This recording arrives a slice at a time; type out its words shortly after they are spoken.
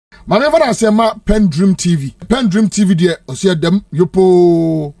Maneva na say ma PENDREAM TV. PENDREAM TV there osia dem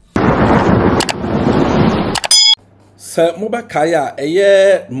yopo. Sir Mobakaya,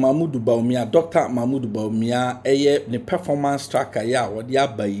 eye Bawumia, Dr. Bawumia, eye ne performance tracker ya wadi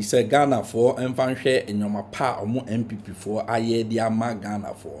abayi se Ghana for enfanhwe enyoma pa omo MPP for aye dia ma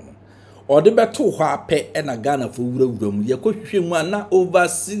Ghana for no. Ode beto ho ape e na Ghana for wurawura mu ye kohwehwe mu na over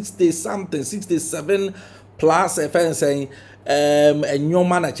 60 something 67 plus saying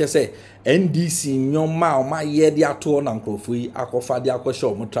enyoma na chese NDC nyoma o ma ye dia to na nkrofo yi akofa dia akohye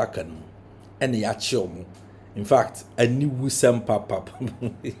omo tracker no ene ya che omo. In fact, a new sample papa.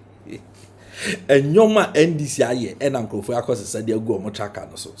 And Yoma NDC aye, and Uncle for across the Sadia go motraka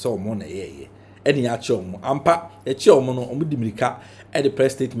no so mona ye. Any achom, ampa, a chomono, omudimika, at the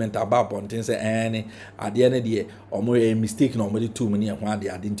press statement about Pontin say any at the end of the year, or more a mistake normally 2 many and 1 day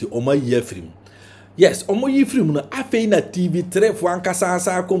I didn't o my year frame. Yes, o my year frame no afe na TV3 for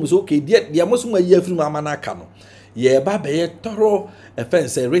ankasa comes okay, dear most my year frame amanakano. Ye ba be thorough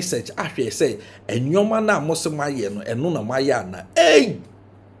offense research ahwe say enyoma na mosema ye no eno na maya na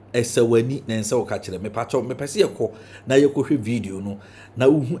esewani na ense wo ka kire me pacho me pese yeko na yekohwe video no na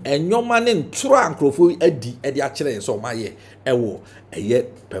uhu enyoma ne ntro ankrofo adi akire so maye ewo eye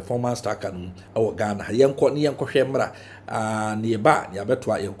performance tracker no ewo Ghana yenko ne yenkohwe mra ne ba ne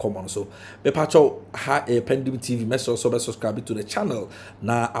abeto a yenkomo so me pacho ha PENDREAM TV message so be subscribe to the channel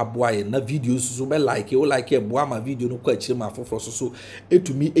na aboaye na videos so be like you like eboa ma video no kwa akire ma foforo so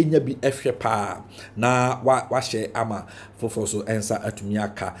etumi enya bi ehwe pa na wa share ama foforo so ensa atumi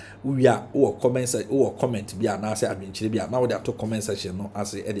aka uya wo comment bi na say adwenchire bi na wo dey to comment section no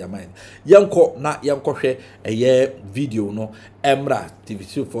as e dey mind yenko na yenkohwe eye video no emra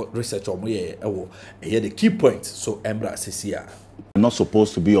TV3 for research omoye ewo eye the key points so emra sisia not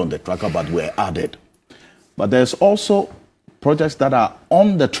supposed to be on the tracker but were added. But there's also projects that are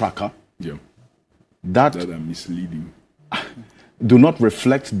on the tracker that are misleading, do not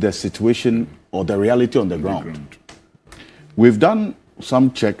reflect the situation or the reality on the ground. We've done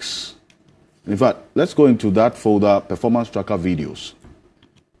some checks. In fact, let's go into that folder, performance tracker videos.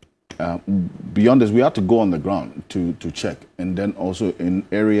 Beyond this, we had to go on the ground to check. And then also in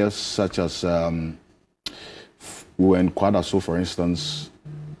areas such as, we were in Kwadaso, for instance,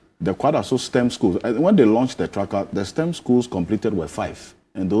 the Kwadaso STEM schools. When they launched the tracker, the STEM schools completed were 5.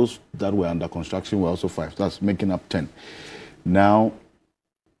 And those that were under construction were also 5. That's making up 10. Now,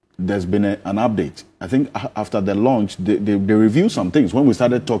 there's been an update. I think after the launch, they reviewed some things. When we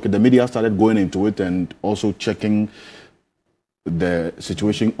started talking, the media started going into it and also checking the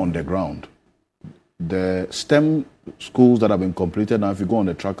situation on the ground. The STEM schools that have been completed now, if you go on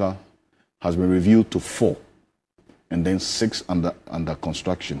the tracker, has been reviewed to 4. And then 6 under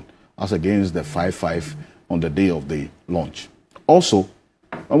construction, as against the 5 on the day of the launch. Also,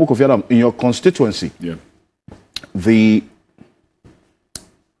 in your constituency, the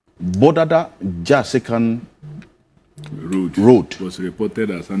Bodada Jasikan road was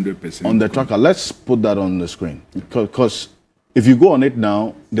reported as 100% on the tracker. Let's put that on the screen, because if you go on it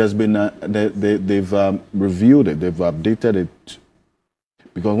now, there's been they've reviewed it, they've updated it,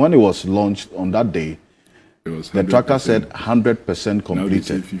 because when it was launched on that day, the tracker said 100% completed. Now they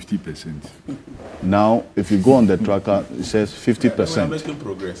say 50%. Now, if you go on the tracker, it says 50%. We're making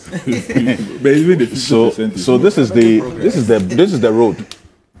progress. But even the 50% so this is the road.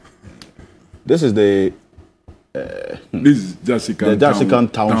 This is the this is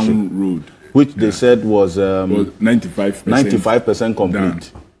Jasikan Township road, which they said was 95% complete. done.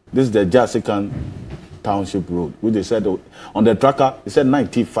 This is the Jasikan Township road, which they said on the tracker it said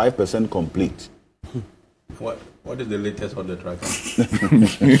 95% complete. What is the latest on the tracker?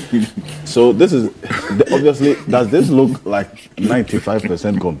 So this is obviously, does this look like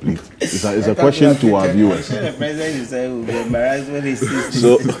 95% complete? It's a question to our viewers. The president said we'll be embarrassed when he sees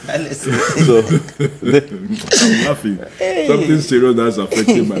So I'm laughing. Something serious that's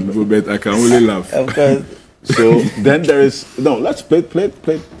affecting my people, but I can only laugh. Of course. So then there is let's play.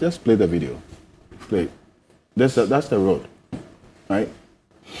 Just play the video. Play. That's the road, right?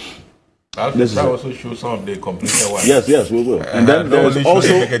 This also show some of the completed ones. Yes, we will. And then there is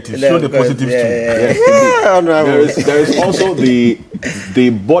also show the positives too. There is also the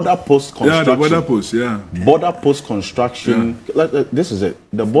border post construction. Yeah, the border post. Yeah. Border post construction. Yeah. This is it.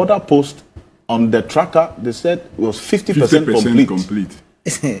 The border post on the tracker, they said it was 50% complete.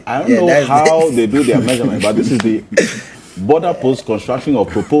 I don't know how they do their measurement, but this is the border post construction of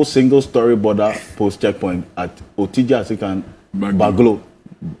proposed single-story border post checkpoint at Otija Asikan Baglo.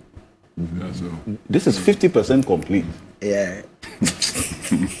 Yeah, so. This is 50% complete. Yeah.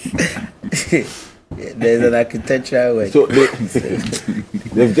 There's an architectural work. So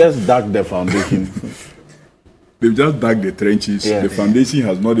they've just dug the foundation. They've just dug the trenches. Yeah. The foundation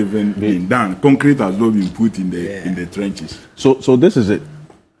has not even been done. Concrete has not been put in the trenches. So this is it.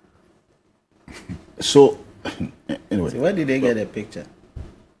 So anyway, So where did they get a picture?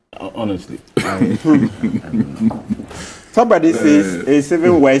 honestly, Somebody says it's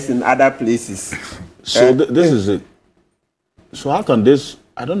even worse in other places. so this is it. So how can this?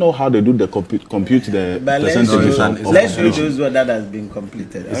 I don't know how they do the compute the But percentages let's show those what that has been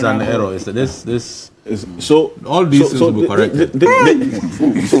completed. It's an error. It's this. So All these things will be corrected.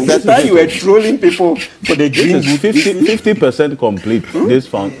 The time you were trolling people for the green This is book, 50% complete. This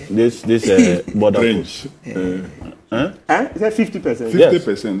border Trench. is that 50%?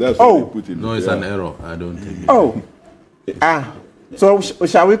 50%. That's what they put in. No, it's an error. I don't think. Oh, so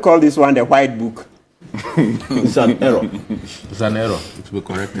shall we call this one the white book? It's an error. It's an error. It will be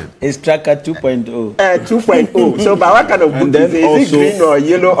corrected. It's tracker 2.0. 2.0. So, but what kind of book And then is it? Is also- it green or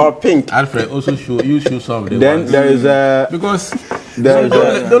yellow or pink? Alfred, also show some of the Then ones. there is a Because there is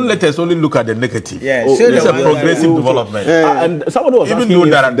don't let us only look at the negative. Yeah, Oh, show It's the a ones progressive that- development. and somebody was Even asking though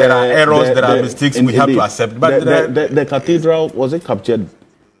if there are errors, there are mistakes, we have to indeed. accept. But the cathedral, was it captured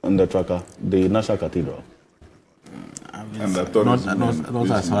on the tracker? The National Cathedral. And I thought it's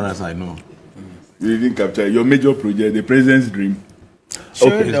not as far as I know. you didn't capture your major project, the president's dream.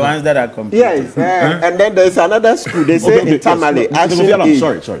 Show the ones that are completed. Yes, and then there's another school. They say in Tamale, Action Aid.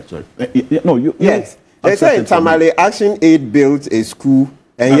 Sorry. No, you. Yes, they say in Tamale, Action Aid built a school,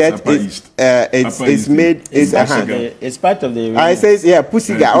 and That's yet Upper East. it's Upper East. made it's It's part of the. It says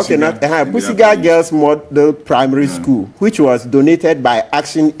Pusiga. Okay, not Pusiga. Pusiga Girls Model Primary School, which was donated by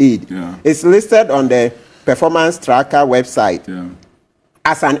Action Aid. Yeah. It's listed on the Performance Tracker website Yeah.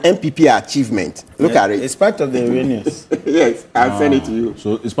 as an MPP achievement. Look at it. It's part of the erroneous. Yes, I'll send it to you.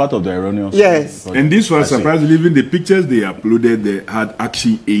 So it's part of the erroneous. Yes. project. And this was I see. surprisingly, even the pictures they uploaded, they had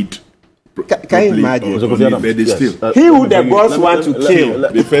Action Aid. Can you imagine? So, But they yes, still, He who the let me boss bring you- want to let me- kill.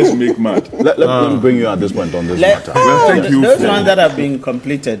 let- they first make mad. Let me bring you at this point on this matter. Well, thank you Those for- ones that have been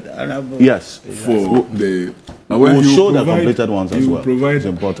completed. Yes. For the. We'll you show the provide- completed ones as you well. Provide, It's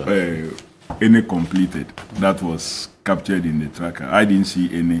important. Any completed that was captured in the tracker. I didn't see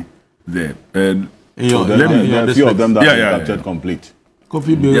any there. And There are a few of them that are captured complete.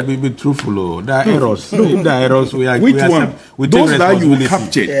 Coffee be truthful. Oh. There are errors. If there are errors, we are. which we one? accept- We take Those that you responsibility.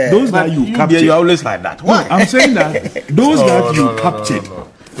 captured. Yeah. Those that But you you captured. are always like that. Why? I'm saying that those that you captured.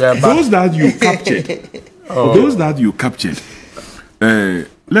 Yeah, but Those that you captured. Those that you captured.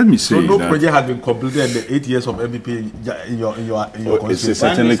 Let me say so no that. project has been completed in the 8 years of MVP in your It constituency.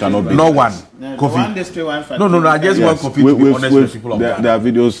 certainly cannot be. No one. One Coffee. district, one factory. No. I just want Coffee to be honest with people of there Ghana. are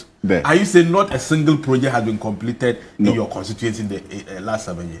videos there. Are you saying not a single project has been completed No. in your constituency in the last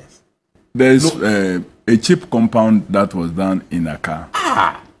 7 years? There's a chip compound that was done in Accra.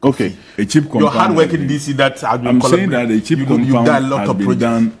 Okay. A chip compound. Your hard work in DC that has been I'm saying that the chip you've compound done a lot of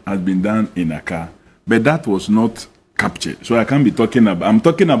projects. has been done in Accra, but that was not captured. So I can't be talking about. I'm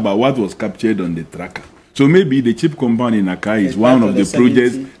talking about what was captured on the tracker. So maybe the chip compound in Accra is It's one part of of the the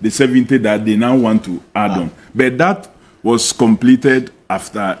projects, 70. the 70 that they now want to add on. But that was completed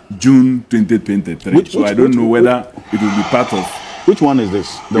after June 2023. So I don't know whether it will be part of. Which one is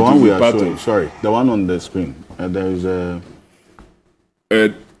this? The It one will we be are part showing. of- Sorry, the one on the screen. There is a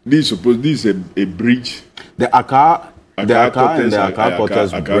This is a bridge. the Accra and the Accra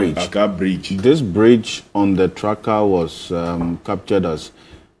Quarters Accra Bridge. Accra Bridge. This bridge on the tracker was captured as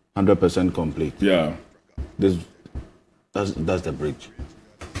 100% complete. Yeah. That's the bridge.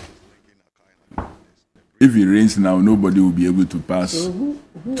 If it rains now, nobody will be able to pass Who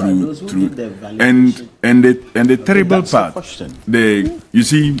are through. those who through. did the validation? And the terrible That's the part, question. you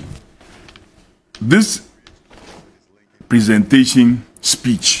see, this presentation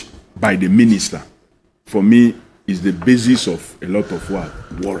speech by the minister, for me, is the basis of a lot of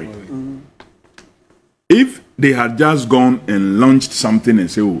worry. If they had just gone and launched something and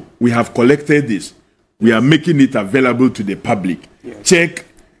say, "Oh, we have collected this, we are making it available to the public. Check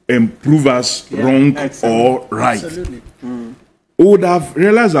and prove us wrong or right," would have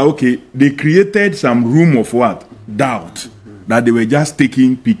realized that okay, they created some room of doubt that they were just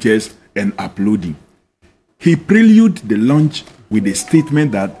taking pictures and uploading. He preluded the launch with a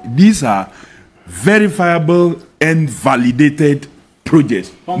statement that these are verifiable and validated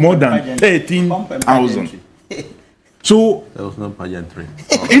projects, more than 13,000. So, There was no pageantry.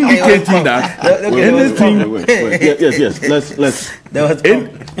 indicating that anything, Wait. Yes. Let's. There was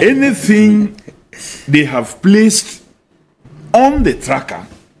anything they have placed on the tracker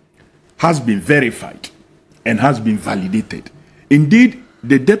has been verified and has been validated. Indeed,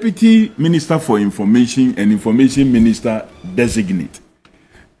 the Deputy Minister for Information and Information Minister designate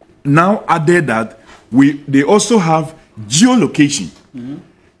now added that they also have geolocation.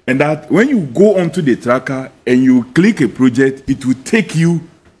 And that when you go onto the tracker and you click a project, it will take you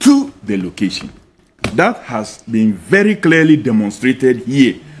to the location. That has been very clearly demonstrated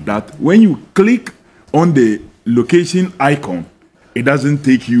here, that when you click on the location icon, it doesn't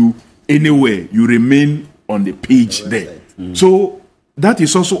take you anywhere. You remain on the page there. So that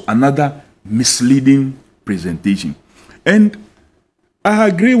is also another misleading presentation. And I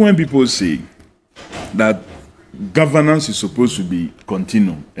agree when people say that governance is supposed to be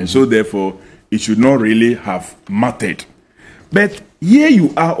continuum, and so therefore it should not really have mattered. But here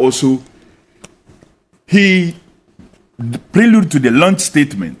you are also, he prelude to the launch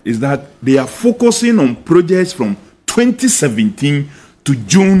statement is that they are focusing on projects from 2017 to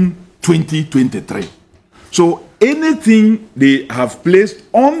June 2023. So anything they have placed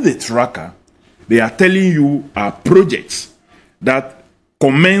on the tracker, they are telling you are projects that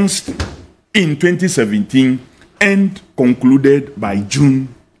commenced in 2017 and concluded by June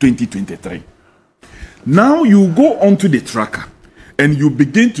 2023. Now you go onto the tracker and you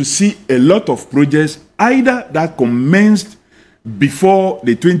begin to see a lot of projects either that commenced before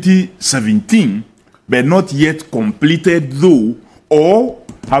the 2017 but not yet completed though, or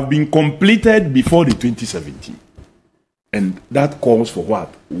have been completed before the 2017. And that calls for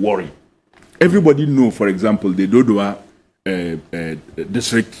what? Worry. Everybody knows, for example, the Dodoa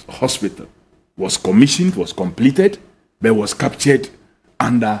District Hospital was commissioned, was completed, but was captured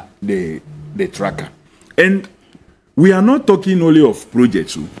under the tracker. And we are not talking only of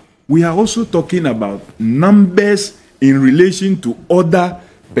projects. We are also talking about numbers in relation to other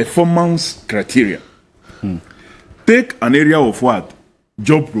performance criteria. Take an area of what?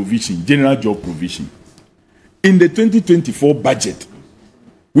 Job provision, general job provision. In the 2024 budget,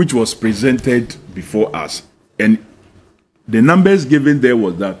 which was presented before us, and the numbers given there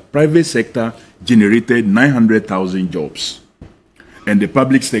was that private sector generated 900,000 jobs, and the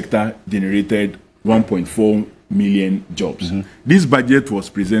public sector generated 1.4 million jobs. This budget was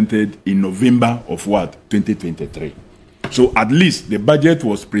presented in November of what? 2023. So at least the budget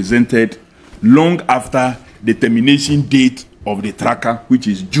was presented long after the termination date of the tracker, which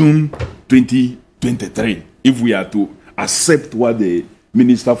is June 2023, if we are to accept what the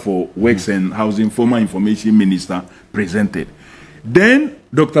Minister for Works and Housing, former Information Minister, presented. Then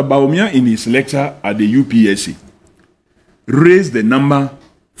Dr. Bawumia, in his lecture at the UPSC, raised the number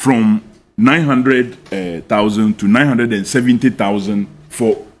from 900,000 to 970,000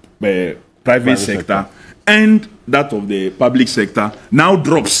 for private sector, and that of the public sector now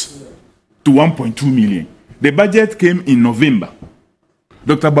drops to 1.2 million. The budget came in November.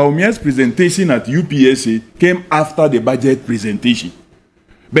 Dr. Bawumia's presentation at UPSC came after the budget presentation.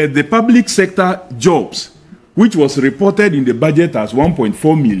 But the public sector jobs, which was reported in the budget as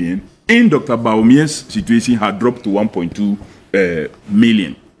 1.4 million, in Dr. Bawumia's situation had dropped to 1.2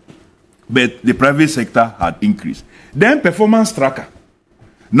 million. But the private sector had increased. Then performance tracker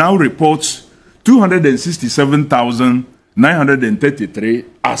now reports 267,933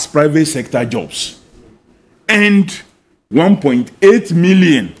 as private sector jobs and 1.8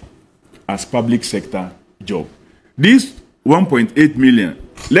 million as public sector job. This 1.8 million,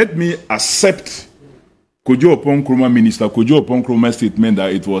 let me accept Kojo Oponkroma Minister Kojo Oponkroma statement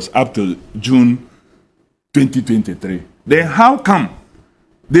that it was up to June 2023. Then how come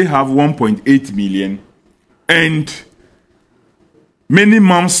they have 1.8 million and many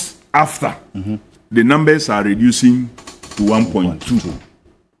months after the numbers are reducing to 1.2?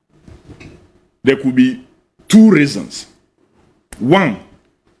 There could be two reasons. One,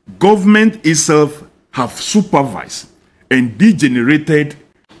 government itself have supervised and degenerated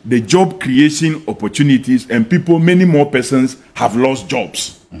the job creation opportunities, and people, many more persons have lost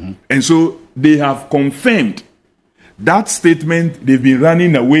jobs. And so they have confirmed that statement they've been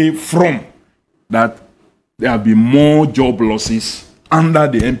running away from, that there have been more job losses under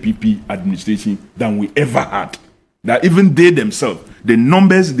the MPP administration than we ever had. That even they themselves, the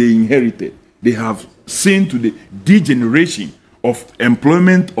numbers they inherited, they have seen to the degeneration of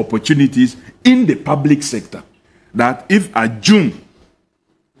employment opportunities in the public sector. That if at June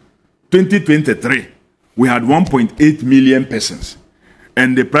 2023, we had 1.8 million persons,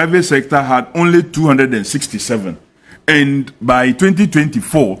 and the private sector had only 267. And by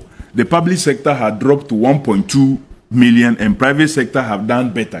 2024, the public sector had dropped to 1.2 million, and private sector have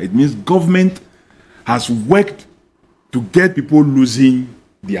done better. It means government has worked to get people losing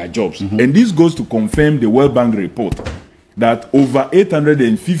their jobs. And this goes to confirm the World Bank report that over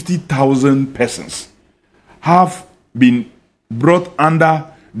 850,000 persons have been brought under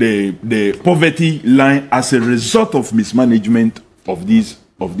the poverty line as a result of mismanagement of this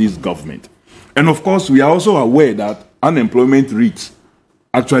government. And of course, we are also aware that unemployment rates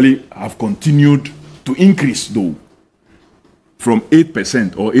actually have continued to increase, though, from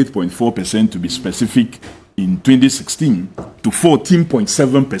 8% or 8.4% to be specific in 2016 to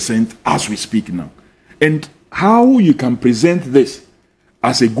 14.7% as we speak now. And how you can present this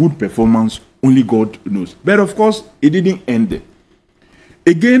as a good performance, only God knows. But of course, it didn't end there.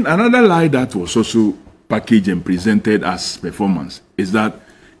 Again, another lie that was also packaged and presented as performance is that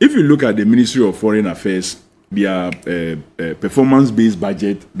if you look at the Ministry of Foreign Affairs, their performance-based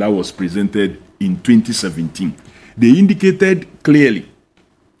budget that was presented in 2017, they indicated clearly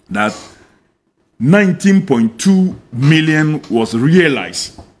that 19.2 million was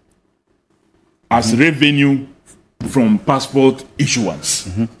realized as revenue from passport issuance.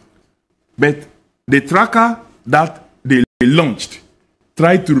 But the tracker that they launched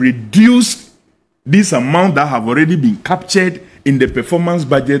tried to reduce this amount that have already been captured in the performance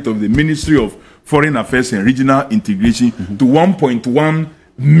budget of the Ministry of Foreign Affairs and Regional Integration to 1.1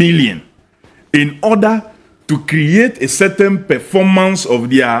 million in order to create a certain performance of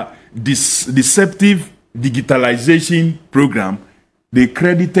their deceptive digitalization program. They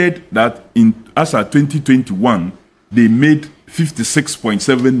credited that as of 2021, they made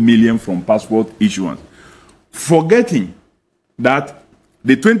 56.7 million from passport issuance, forgetting that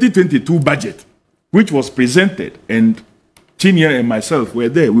the 2022 budget, which was presented, and Chinya and myself were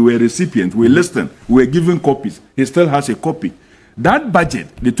there, we were recipients, we listened, we were given copies. He still has a copy. That budget,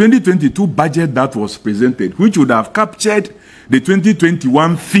 the 2022 budget that was presented, which would have captured the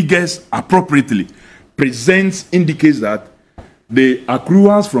 2021 figures appropriately, indicates that the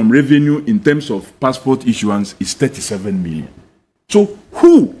accruals from revenue in terms of passport issuance is 37 million. So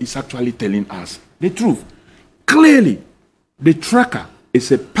who is actually telling us the truth? Clearly, the tracker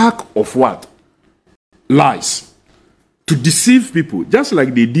is a pack of what? Lies. To deceive people, just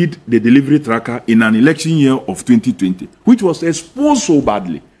like they did the delivery tracker in an election year of 2020, which was exposed so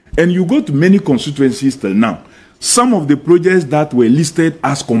badly. And you go to many constituencies till now, some of the projects that were listed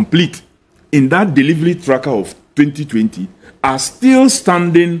as complete in that delivery tracker of 2020 are still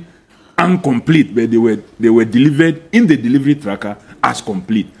standing incomplete, but they were delivered in the delivery tracker as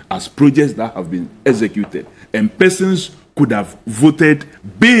complete, as projects that have been executed. And persons could have voted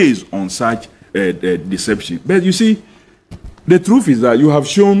based on such deception. But you see, the truth is that you have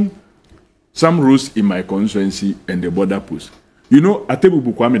shown some roads in my constituency and the border post. You know,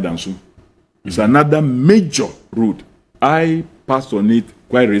 Atebubu Kwame Danso is another major road. I passed on it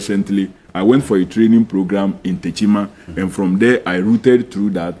quite recently. I went for a training program in Techima, and from there I routed through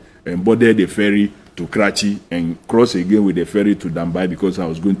that and boarded the ferry to Karachi and crossed again with the ferry to Dambai because I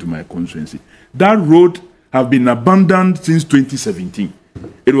was going to my constituency. That road have been abandoned since 2017.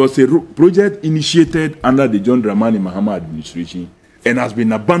 It was a project initiated under the John Dramani Mahama administration and has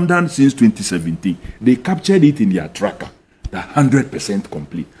been abandoned since 2017. They captured it in their tracker, the 100%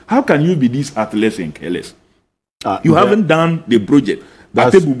 complete. How can you be this heartless and careless? You haven't done the project.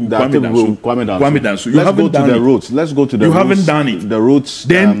 Kwame Danso. You haven't done the roads. Let's go to the roads. You haven't done it. The roads.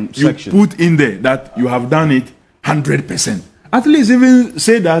 Then you put in there that you have done it 100%. At least even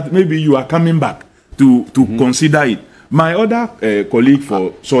say that maybe you are coming back to consider it. My other colleague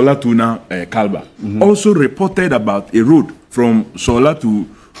for Sola Tuna Kalba also reported about a road from Sola to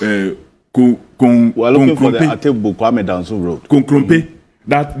We're looking for the Atebu Kwame Danso road. Konkrompe.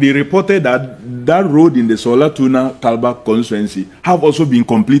 That they reported that that road in the Sola Tuna Kalba constituency have also been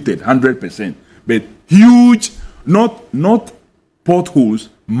completed 100%. But huge, not potholes,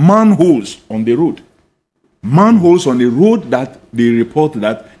 manholes on the road. Manholes on the road that they report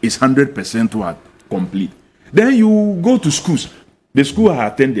that is 100% what? Complete. Then you go to schools. The school I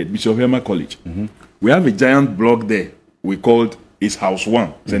attended, Bishop Hema College. We have a giant block there we called is House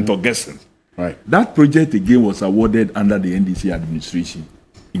 1, St. Augustine's. Right. That project again was awarded under the NDC administration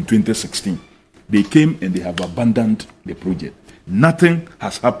in 2016. They came and they have abandoned the project. Nothing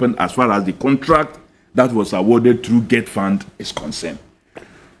has happened as far as the contract that was awarded through GET Fund is concerned.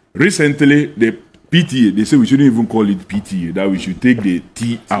 Recently, the PTA, they say we shouldn't even call it PTA, that we should take the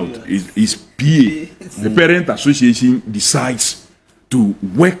T out. It's PA. The Parent Association decides to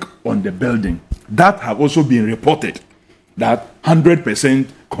work on the building. That have also been reported that 100%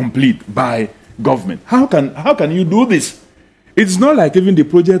 complete by government. How can you do this? It's not like even the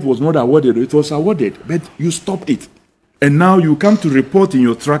project was not awarded. It was awarded, but you stopped it. And now you come to report in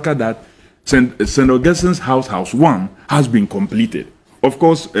your tracker that St. Augustine's House 1 has been completed. Of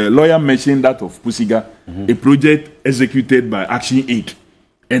course, a lawyer mentioned that of Pusiga, a project executed by Action Aid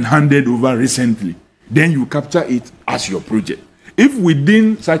and handed over recently. then you capture it as your project. If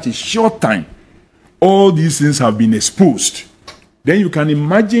within such a short time, all these things have been exposed, then you can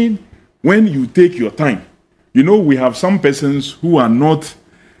imagine when you take your time. You know, we have some persons who are not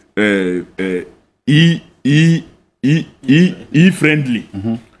friendly.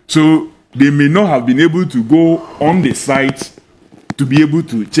 So they may not have been able to go on the site to be able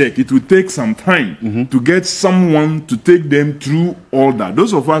to check. It will take some time to get someone to take them through all that.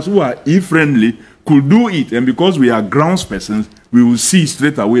 Those of us who are e-friendly could do it, and because we are grounds persons, we will see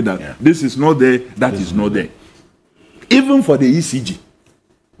straight away that this is not there, that is not there. Even for the ECG,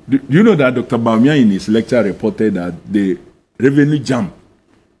 do you know that Dr. Bawumia in his lecture reported that the revenue jump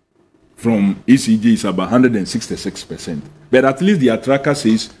from ECG is about 166%, but at least the tracker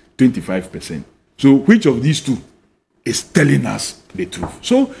says 25%. So which of these two is telling us the truth?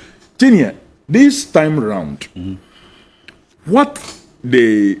 So, Genia, this time round, what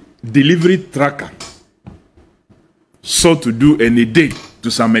the delivery tracker sought to do, and it did to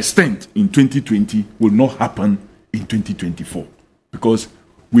some extent in 2020, will not happen in 2024 because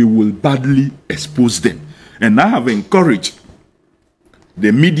we will badly expose them. And I have encouraged,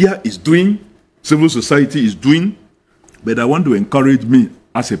 the media is doing, civil society is doing, but I want to encourage me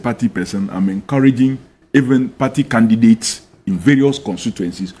as a party person. I'm encouraging even party candidates in various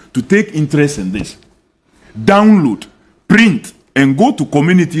constituencies to take interest in this. Download, print, and go to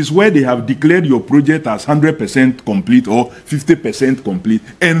communities where they have declared your project as 100% complete or 50% complete,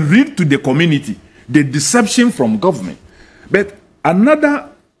 and read to the community the deception from government. But another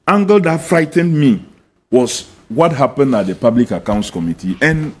angle that frightened me was what happened at the Public Accounts Committee.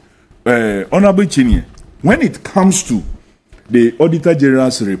 And Honorable Chinie, when it comes to the Auditor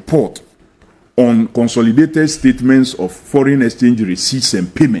General's report on consolidated statements of foreign exchange receipts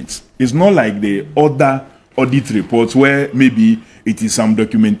and payments, it's not like the other audit reports where maybe it is some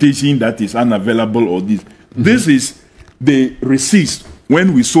documentation that is unavailable or this. This is the receipts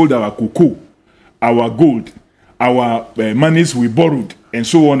when we sold our cocoa, our gold, our monies we borrowed, and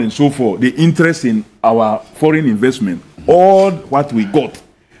so on and so forth, the interest in our foreign investment, all what we got,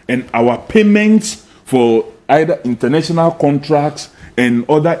 and our payments for either international contracts and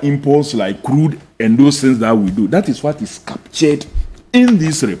other imports like crude and those things that we do. That is what is captured in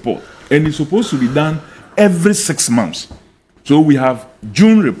this report. And it's supposed to be done every 6 months. So we have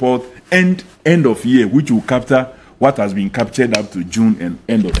June report and end of year, which will capture what has been captured up to June and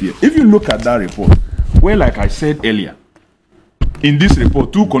end of year. If you look at that report, well, like I said earlier, in this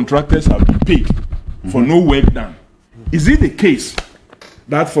report, 2 contractors have been paid for no work done. Is it the case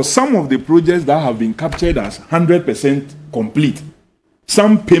that for some of the projects that have been captured as 100% complete,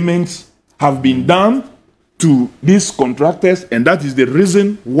 some payments have been done to these contractors, and that is the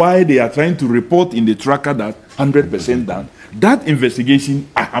reason why they are trying to report in the tracker that 100% done? That investigation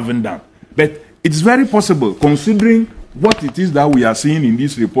I haven't done. But it's very possible, considering what it is that we are seeing in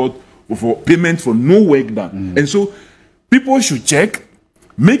this report for payment for no work done. And so people should check,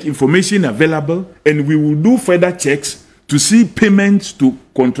 make information available, and we will do further checks to see payments to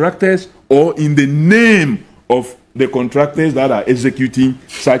contractors or in the name of the contractors that are executing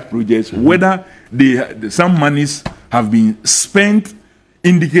such projects, whether some monies have been spent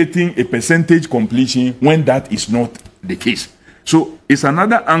indicating a percentage completion when that is not the case. So it's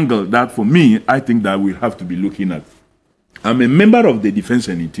another angle that for me, I think that we have to be looking at. I'm a member of the Defense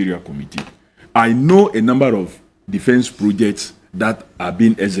and Interior Committee. I know a number of defense projects that are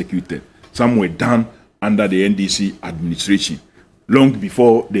being executed. Some were done under the NDC administration, long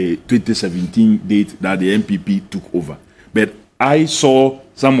before the 2017 date that the MPP took over. But I saw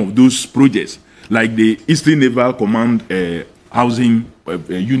some of those projects, like the Eastern Naval Command housing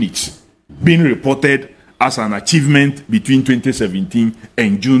units, being reported as an achievement between 2017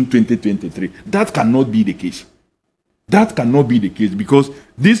 and June 2023. That cannot be the case. That cannot be the case because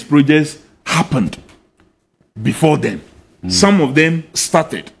these projects happened before them. Some of them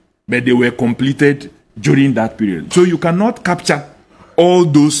started, but they were completed during that period. So you cannot capture all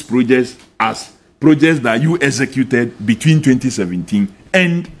those projects as projects that you executed between 2017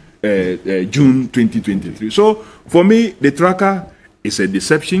 and June 2023. So for me, the tracker is a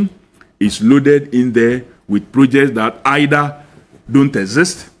deception. It's loaded in there with projects that either don't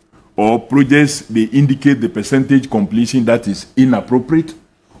exist or projects they indicate the percentage completion that is inappropriate,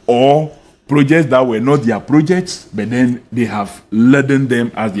 or projects that were not their projects, but then they have laden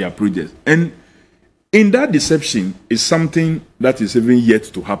them as their projects. And in that deception is something that is even yet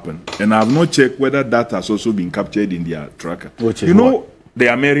to happen. And I have not checked whether that has also been captured in their tracker. You know, the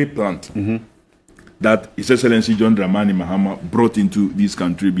Ameri plant that His Excellency John Dramani Mahama brought into this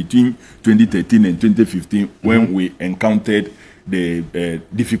country between 2013 and 2015 when we encountered the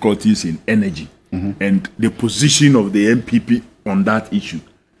difficulties in energy. and the position of the MPP on that issue.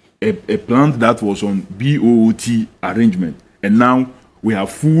 A plant that was on BOOT arrangement, and now we have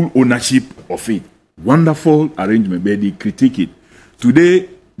full ownership of it. Wonderful arrangement, but they critique it. Today,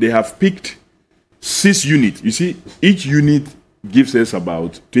 they have picked 6 units. You see, each unit gives us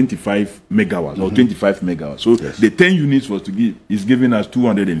about 25 megawatts or 25 megawatts. So the 10 units was to give is giving us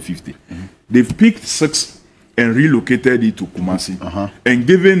 250. They've picked 6 and relocated it to Kumasi and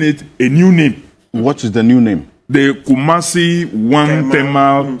given it a new name. What is the new name? The Kumasi One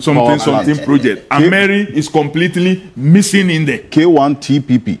Thermal something project. Ameri is completely missing in there. K1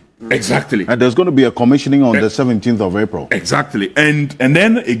 TPP. Exactly. And there's going to be a commissioning on the 17th of April. Exactly. And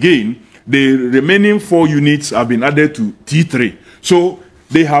then again, the remaining 4 units have been added to T3. So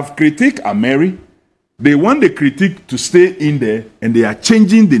they have critiqued Ameri. They want the critique to stay in there, and they are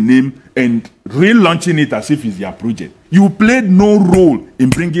changing the name and relaunching it as if it's their project. You played no role in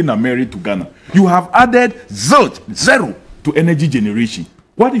bringing Ameri to Ghana. You have added zero to energy generation.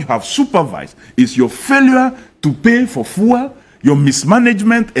 What you have supervised is your failure to pay for fuel, your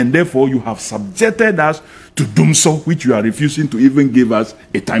mismanagement, and therefore you have subjected us to doomsday, which you are refusing to even give us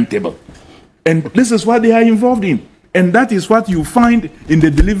a timetable. And this is what they are involved in. And that is what you find in the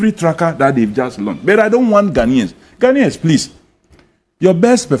delivery tracker that they've just launched. But I don't want Ghanaians. Ghanaians, please. Your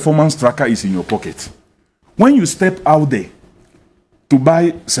best performance tracker is in your pocket. When you step out there to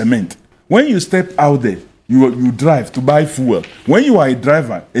buy cement, when you step out there, you drive to buy fuel. When you are a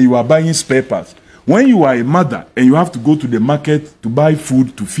driver and you are buying spare parts, when you are a mother and you have to go to the market to buy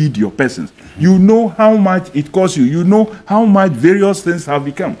food to feed your persons, you know how much it costs you. You know how much various things have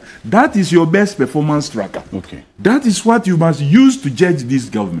become. That is your best performance tracker. Okay. That is what you must use to judge this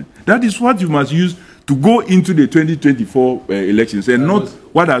government. That is what you must use to go into the 2024 elections, and not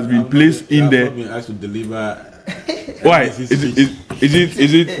what has been placed in there. Been asked to deliver. Why? Is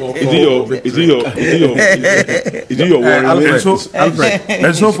it your worry? Alfred,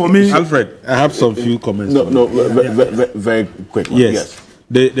 and so for me, Alfred, I have some few comments. Very quick one. Yes.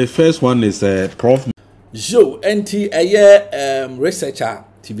 The first one is Prof. Joe, NT researcher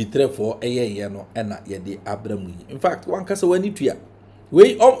TV3 for no and yedi Abramu. In fact, one case when it ya.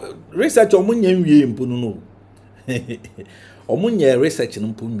 We research omunye wie mpunu no. Omunye research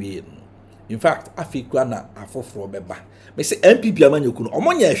mpunu wie no. In fact, Africa na afoforo beba. Me say MPP amanyoku no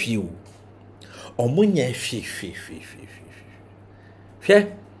omunye ahwie o. Omunye ahwie. Hwe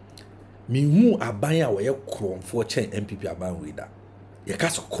mi hu aban a wo ye kromfo chen MPP aban we da. Ye ka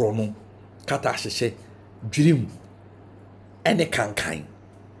so kro no kata ahyehye dwirim ene kankan.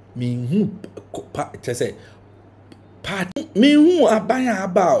 Mi hu say party me hu aban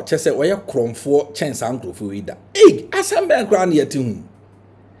about say wo ye kromfo chen san krofo we da. Asambe nkra na yeti hu.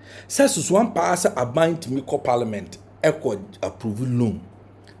 Says one pass aban to me parliament echo approve loan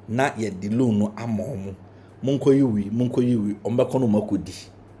na ye the loan no amomo monko yiwi ombeko no makodi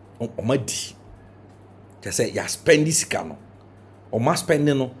omadi say ya spend this sika no o ma spend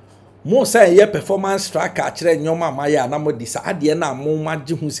no mo say ye performance tracker kire nyoma amaye na mo di sa ade na mo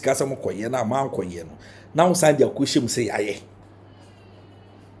magye hu sika sa mo koye na ma ankoye no na wo san dia kwhyem say aye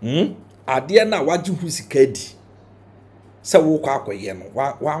ade na wagye hu sika di sa wo kwa akoye no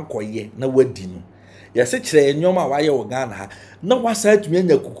wa ankoye na wadi no yase kire nyoma waye wo Ghana ha na wasa atumi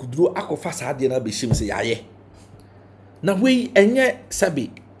anya kukuduro akofa sa ade na be hyem say aye na we enye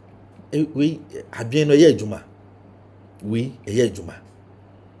sabi we adwen no ye adwuma we eye adwuma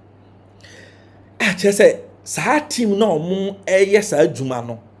chese sa team na omo eye sa adwuma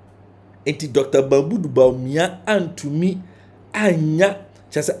no enti Dr. Bawumia antumi anya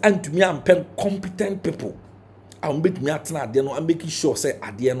chese antumi ampen competent people ambetumi atena ade no make sure say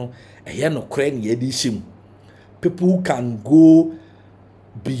ade no eye no kra ne ye di hyem people who can go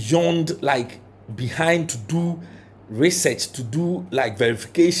beyond, like behind, to do research, to do like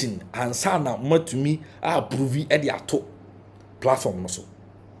verification, and sana more to me approve at the ato platform also.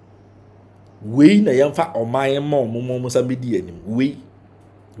 We na yamfa o my mom mo samedi anim we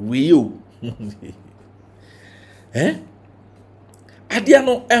yo adia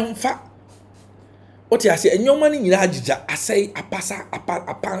no emfa oti ase enyoma ni nyina agija asai apasa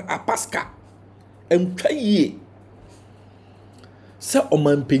apaska emtwa yie se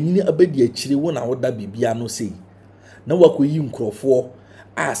omanpanyini abedi akire wo na woda bibia no sei na wakoyi nkrofo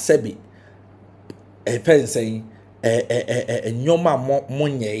a sebe efensen enyoma mo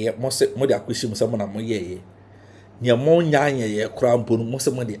nyeye mo se mo de akohim se mo na mo yeye nya mo nyanye kra mponu mo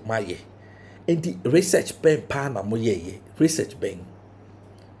se mo de maye enti research pen pa na mo yeye research pen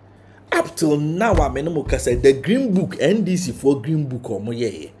up till now I mean the green book NDC for green book or mo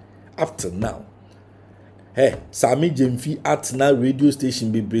yeye up till now Hey, Sami Jemfi at now radio station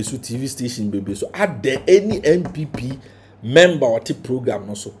bebre so TV station bebre so at there any NPP member or the program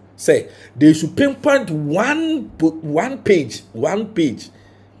also say they should pinpoint one page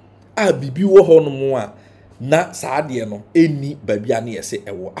bibi wo ho no mo a na saa de no eni babia na yese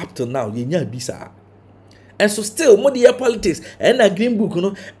ewo up till now yenya bi saa. And so still mo the politics and a green book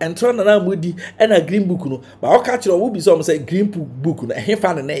no and try na modi and a green book no but o catch wo bi so say green book no he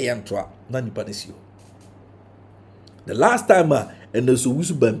fa na ye ntoa na nipa de sio. The last time and the so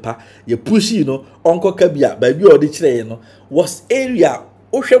wusu bampa ye push onko kabia baby o de kire no was area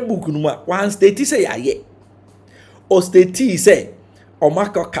o hwe book no ma one state say yaye o state say o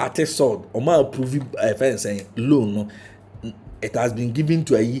maka carte sold o ma approve offense loan no it has been given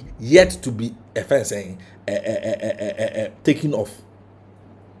to a yet to be offense taken off.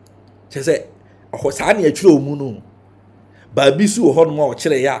 She say o sa na kire o mu no baby su o ho no ma o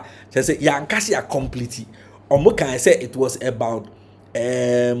kire ya she say ya nkase ya complete. Omo can say it was about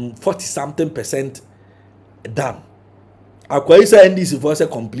 40-something% done. Akwa isa NDC for say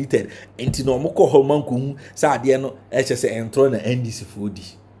completed. Enti no omo ko ho man ko sa ade no e che say entro na NDC for di.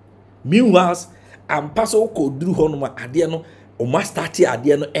 Meanwhile, am paso ko duru ho no ma ade no o ma start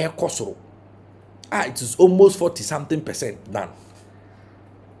ade no e kosoro. It is almost 40-something% done.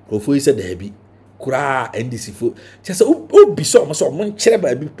 Ofo isa de bi kura NDC for che say obi so omo so omo kire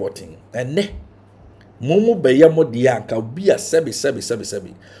ba bi reporting. Ene Momo beye mo dia anka bi a sebi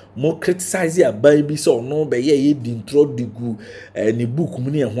mo criticize ya baby so no beye ye di intro digu ni book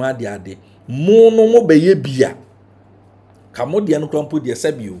mu ne ho ade mo no mo beye bia ka mo dia no krampo dia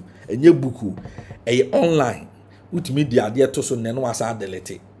sebi o enye book e online utimi dia ade to so ne no asa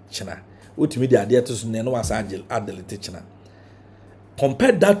delete china utimi dia ade to so ne no asa delete china.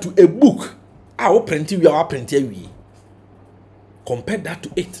 Compare that to a book o print we are print we compare that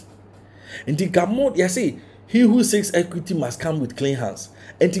to it. And in Kamo, you say, he who seeks equity must come with clean hands.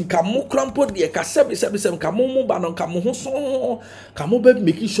 And in Kamo, crampo, the Kasabi, Kamo, Banon, Kamo, so Kamo,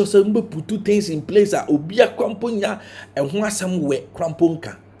 making sure some put two things in place that Obia Cramponia and one somewhere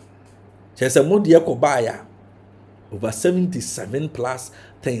Cramponka. There's a more dear Kobaya over 77 plus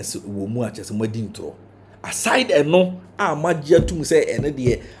things will much as a wedding throw. Aside and no, Magia to say, and a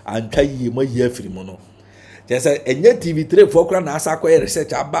dear, and Kayi, my year free mono. There's a TV3 for Kran Asako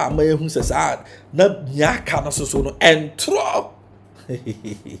research about my who says, not Yaka so no, and throw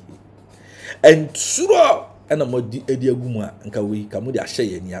and throw and a more dear Guma and Kawi, Kamudia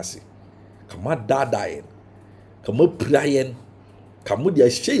Shay and Yasi. Kama Dadayan, Kamu Prayan, Kamudia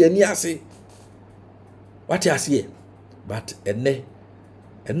Shay and Yasi. What you see? But and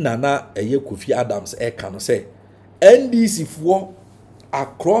Nana a year Kofi Adams air can say, NDC for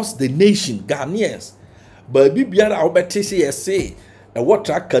across the nation, Ghanaians. But biara obete say e what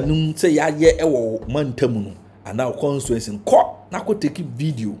track kanum say ya ye e wo mantamu no and now constituency ko na ko take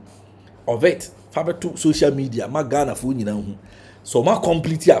video of it fabeto social media ma Ghana fo nyina hu so ma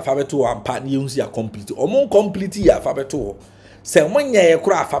complete ya fabeto ampa ne hu ya complete o mon complete ya fabeto se mo nya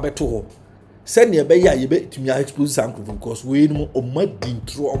kura fabeto ho se ne be ya ye be tumi expose sankrofo because we no o ma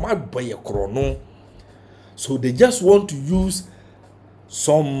dintro o ma boye kro no. So they just want to use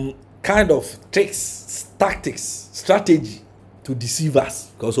some kind of tricks, tactics, strategy to deceive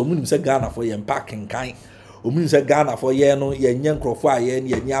us. Because omunim say Ghana for yen packing kind. Omunim say Ghana for yen no yen nkrofo a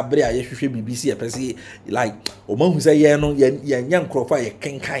yen abre a yehwehwe BBC e pese like omahu say yen no yen nkrofo a ye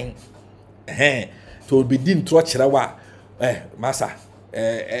kenkan. To be din tro kirewa masa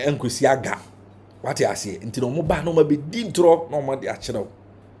enkosi aga. What you say? Nti no mo ba no ma be din tro no mo de a kirew.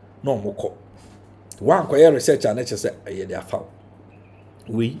 No mo ko. One ko research and say ye dey afa.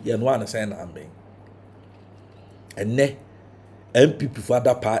 We and one say na ambe. Ene MPP for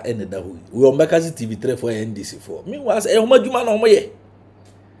other part and the who. We on Makazi TV3 for NDC for. Meanwhile, homa juma na omoye.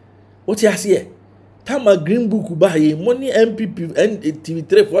 What you say? Tama green book ba ye money MPP and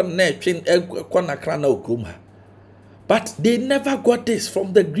TV3 for na twin kwana krana okroma. But they never got this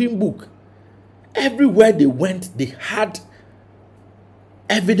from the green book. Everywhere they went, they had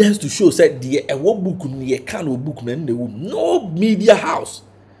evidence to show said the one book no can book no media house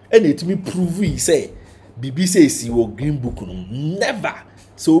and it me prove he say BBC see wo green book no never.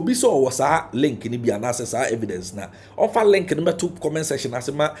 So obi so was a link ni bi analysis evidence na offer link ni to comment section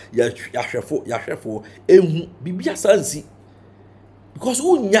asema ya hwefo ehu bibia sansi because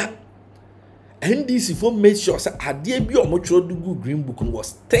unya NDC for make sure say ade bi o mo tro do green book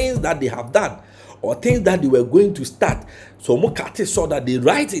was things that they have done or things that they were going to start. So mo kate saw that they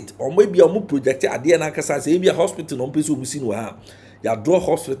write it or maybe mo project ade na kasa say be a hospital no person mo si no ha ya draw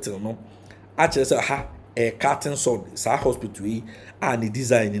hospital no actually say ha a cutting sword sa hospital yi and the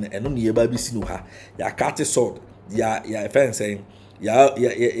design in eno ne yeba bi si no ha ya cutting sword ya fence saying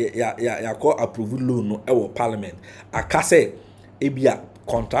ya call approve loan no e wo parliament aka say ebia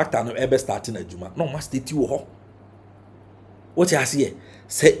contractor no ebe starting adwuma no ma state wo ho what you see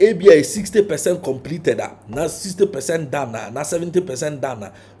say ebia is 60% completed na 60% done na 70%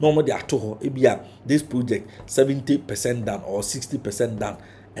 done no mo dey ato ho ebia this project 70% done or 60% done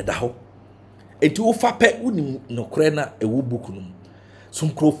e da ho eti wo fa pe unim no kre na e wo book no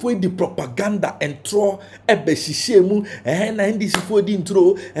some crofo di propaganda entro ebe hihye mu na ndc fo di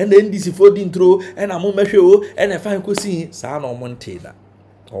intro na ndc fo di intro na mo mehwe o na fa kosi sa na omonte da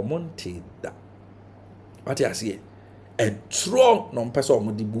what you see entro no mpesa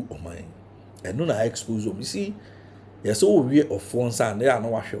omodi bu oman eno na expose o see yes o wie of one san na na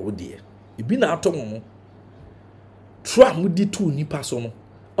wahwe wo de ibi na ato mo tro mudi tu nipa so no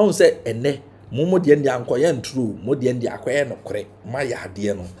on say ene momo de ndi ankoye ntru mo de ndi akoye no kore ma ya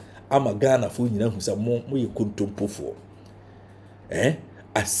ade no ama Ghana fo nyina hu se mo ye kontompofo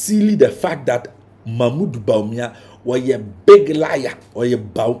asili the fact that Bawumia was a big liar or a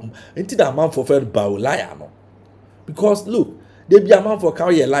bow into the man for fair bow liar no because look they be a man for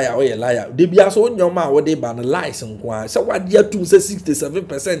carry a liar or a liar they be also on your man what they ban lies and kwa so what dia to say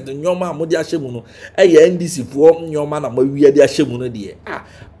 67% in your man mo dia shemu no NDC for your man am we dia shemu no de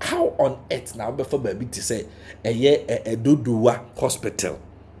how on earth now before baby to say a Dodowa hospital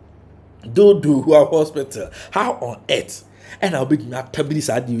how on earth and I'll be not tablis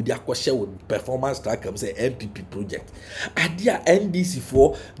adi di akwhye with performance track say MPP project adia NDC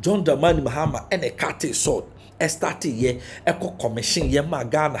for John Dramani Mahama and a carte sword start here eco commission ye ma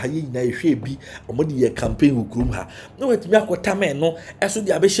Ghana ha ye nyina ehwe bi omodi ye campaign ukrum ha no wetimi akota men no eso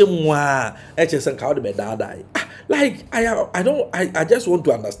di abehye mu a echese nka wo de bedadai like I just want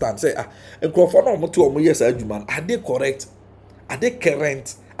to understand say nkrofo no omoto omo yes adwuma are they correct, are they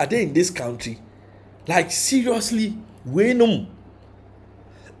current, are they in this country like seriously wenum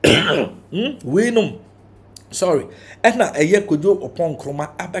sorry ena eye kojo opon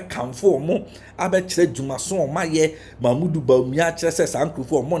kroma abekamfo omo abekire dwumaso oma ye Bawumia kire se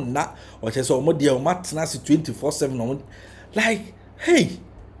sankrofo omo na o kire se omo de omo tena se 24/7 omo like hey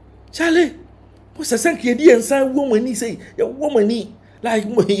Charlie mo se sank ye di ensan wo mani say ye wo mani like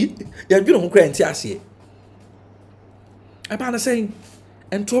mo ya dwuno ho kra nti ase aba na saying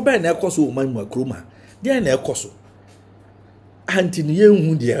ento be na ekoso o man mu akroma de na ekoso anti ni ye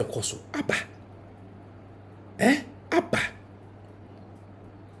hu de ekoso aba aba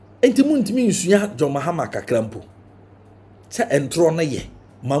enti muntimi nsua John Mahama kakrampo se entro na ye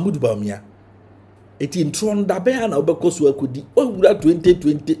Bawumia eti entro nda be ha na obekoso akodi owura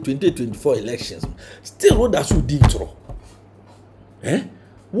 2024 elections still what that should intro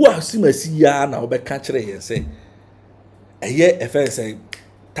wo asimasi ya na obeka kire ye se eye efense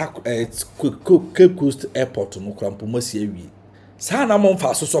Cape Coast Airport no krampo masi awie sa na mo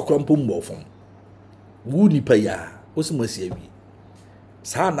mfa so krampo mbofom wu nipa ya osimasi awie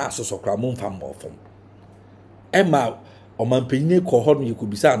sa na so krampo mfa mbofom ema omanpenye ko ho no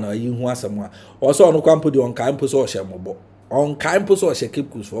yekobisa na yihu asem a o so no krampo de on kampo so ohyemobo on kampo so ohye Cape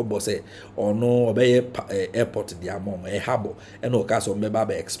Coast for boss ono obeye airport dia mom habo ena o ka so mbeba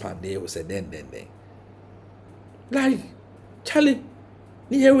ba expand e o se den like Charlie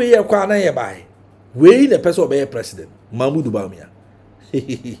ni yewe ye kwa na ye bai we the person obey president Bawumia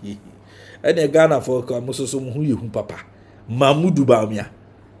ene Ghana for amusoso mu hu yehu papa Bawumia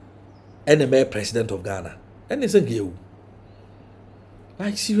ene me president of Ghana ene senke yewu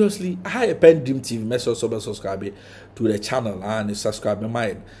like seriously I PENDREAM TV message subscribe to the channel and subscribe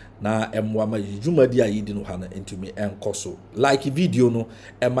my na emwa ma jumadi ayidi no hana entumi enkoso like video no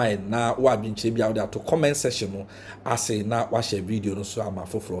emai na wa binche bia wo to comment section no ase na wa share video no so ama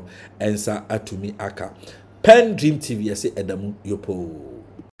foforo ensa atumi aka PENDREAM TV yese edamu yopo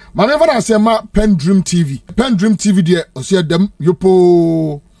manever na say ma PENDREAM TV de ose edam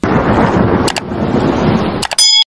yopo